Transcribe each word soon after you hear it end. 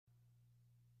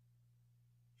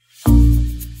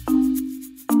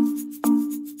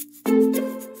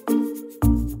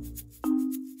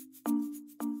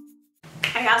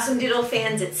AussieDoodle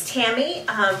fans, it's Tammy.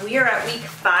 We are at week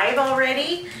 5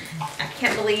 already. I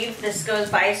can't believe this goes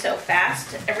by so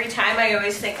fast. Every time I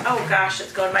always think, oh gosh,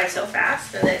 it's going by so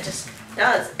fast, and it just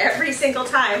does every single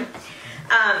time.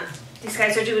 These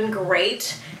guys are doing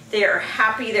great. They're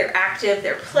happy, they're active,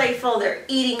 they're playful, they're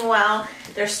eating well,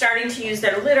 they're starting to use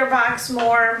their litter box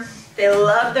more, they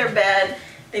love their bed,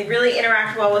 they really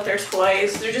interact well with their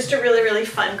toys. They're just a really, really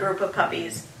fun group of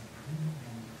puppies.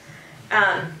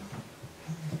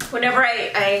 Whenever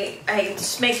I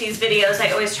just make these videos,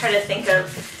 I always try to think of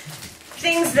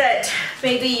things that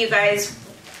maybe you guys,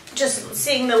 just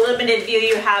seeing the limited view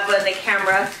you have on the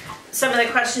camera, some of the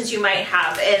questions you might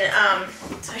have. And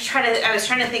so I was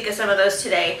trying to think of some of those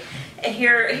today. And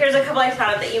here's a couple I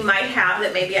thought of that you might have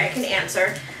that maybe I can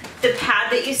answer. The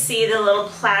pad that you see, the little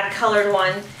plaid colored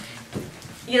one,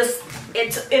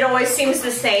 it always seems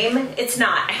the same. It's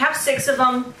not. I have 6 of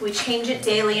them. We change it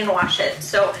daily and wash it.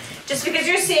 So just because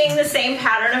you're seeing the same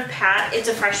pattern of pad, it's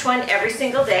a fresh one every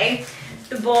single day.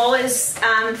 The bowl is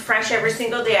fresh every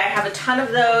single day. I have a ton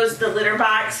of those. The litter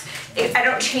box, I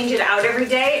don't change it out every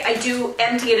day. I do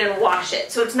empty it and wash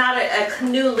it. So it's not a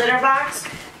new litter box,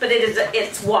 but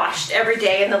it's washed every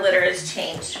day and the litter is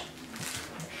changed.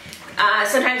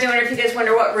 Sometimes I wonder if you guys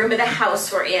wonder what room of the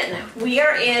house we're in. We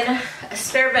are in a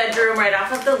spare bedroom right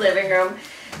off of the living room.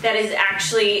 That is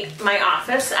actually my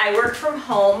office. I work from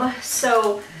home,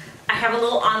 so I have a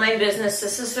little online business.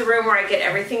 This is the room where I get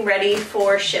everything ready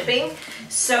for shipping.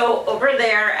 So over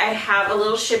there I have a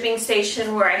little shipping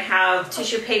station where I have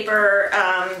tissue paper,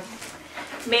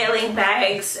 mailing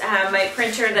bags, my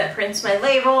printer that prints my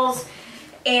labels,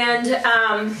 and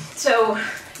so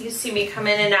you see me come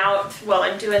in and out while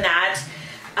I'm doing that.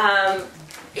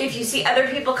 If you see other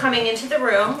people coming into the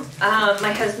room,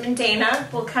 my husband Dana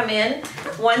will come in.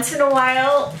 Once in a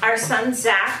while, our son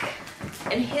Zach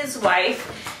and his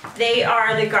wife, they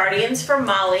are the guardians for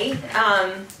Molly,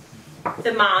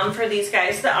 the mom for these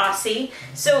guys, the Aussie.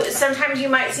 So sometimes you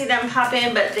might see them pop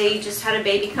in, but they just had a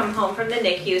baby come home from the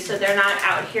NICU, so they're not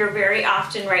out here very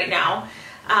often right now.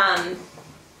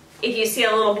 If you see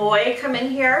a little boy come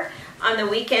in here, on the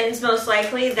weekends, most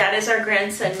likely, that is our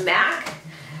grandson, Mac.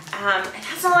 And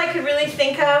that's all I could really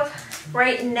think of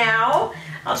right now.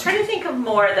 I'll try to think of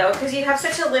more, though, because you have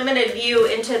such a limited view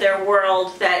into their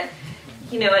world that,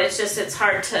 you know, it's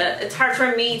hard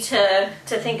for me to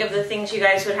think of the things you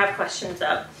guys would have questions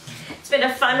of. It's been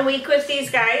a fun week with these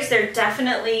guys. They're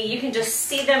definitely, you can just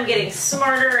see them getting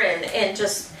smarter and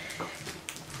just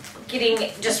getting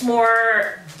just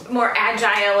more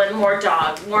agile and more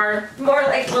dog, more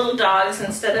like little dogs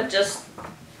instead of just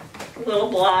little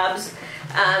blobs.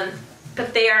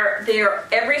 But they are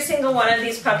every single one of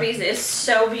these puppies is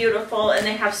so beautiful, and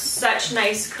they have such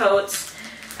nice coats.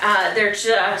 They're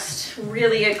just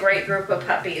really a great group of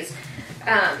puppies.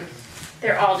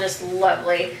 They're all just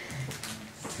lovely.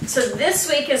 So this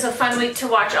week is a fun week to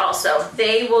watch also.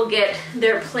 They will get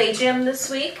their play gym this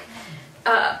week.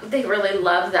 They really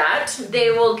love that.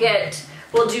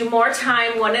 We'll do more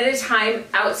time, one at a time,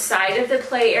 outside of the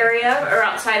play area, or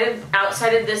outside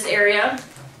of this area,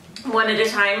 one at a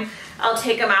time. I'll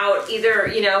take them out either,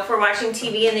 you know, if we're watching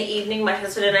TV in the evening, my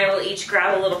husband and I will each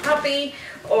grab a little puppy,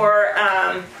 or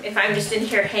if I'm just in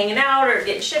here hanging out or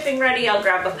getting shipping ready, I'll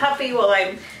grab a puppy while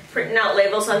I'm printing out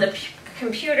labels on the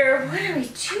computer. What are we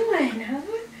doing,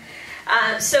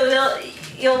 huh? So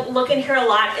you'll look in here a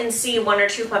lot and see 1 or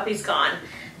 2 puppies gone.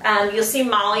 You'll see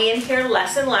Molly in here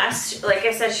less and less. Like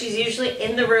I said, she's usually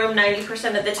in the room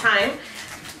 90% of the time.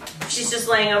 She's just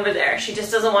laying over there. She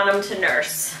just doesn't want them to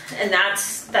nurse, and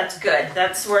that's good.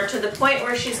 We're to the point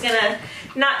where she's gonna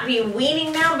not be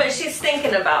weaning now, but she's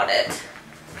thinking about it.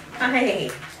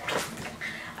 Hi.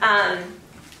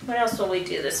 What else will we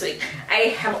do this week?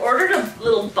 I have ordered a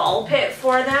little ball pit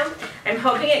for them. I'm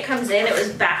hoping it comes in. It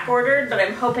was back ordered, but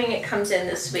I'm hoping it comes in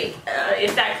this week.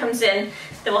 If that comes in,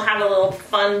 then we'll have a little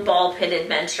fun ball pit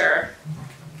adventure.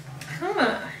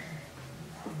 Huh.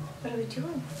 What are we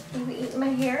doing? Are we eating my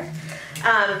hair?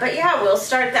 But yeah, we'll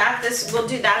start that we'll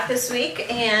do that this week,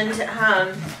 and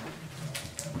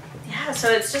yeah,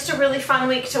 so it's just a really fun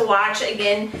week to watch.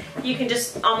 Again, you can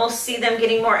just almost see them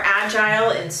getting more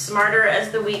agile and smarter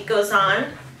as the week goes on.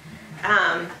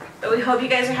 But we hope you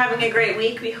guys are having a great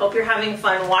week. We hope you're having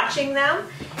fun watching them,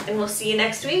 and we'll see you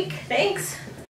next week. Thanks.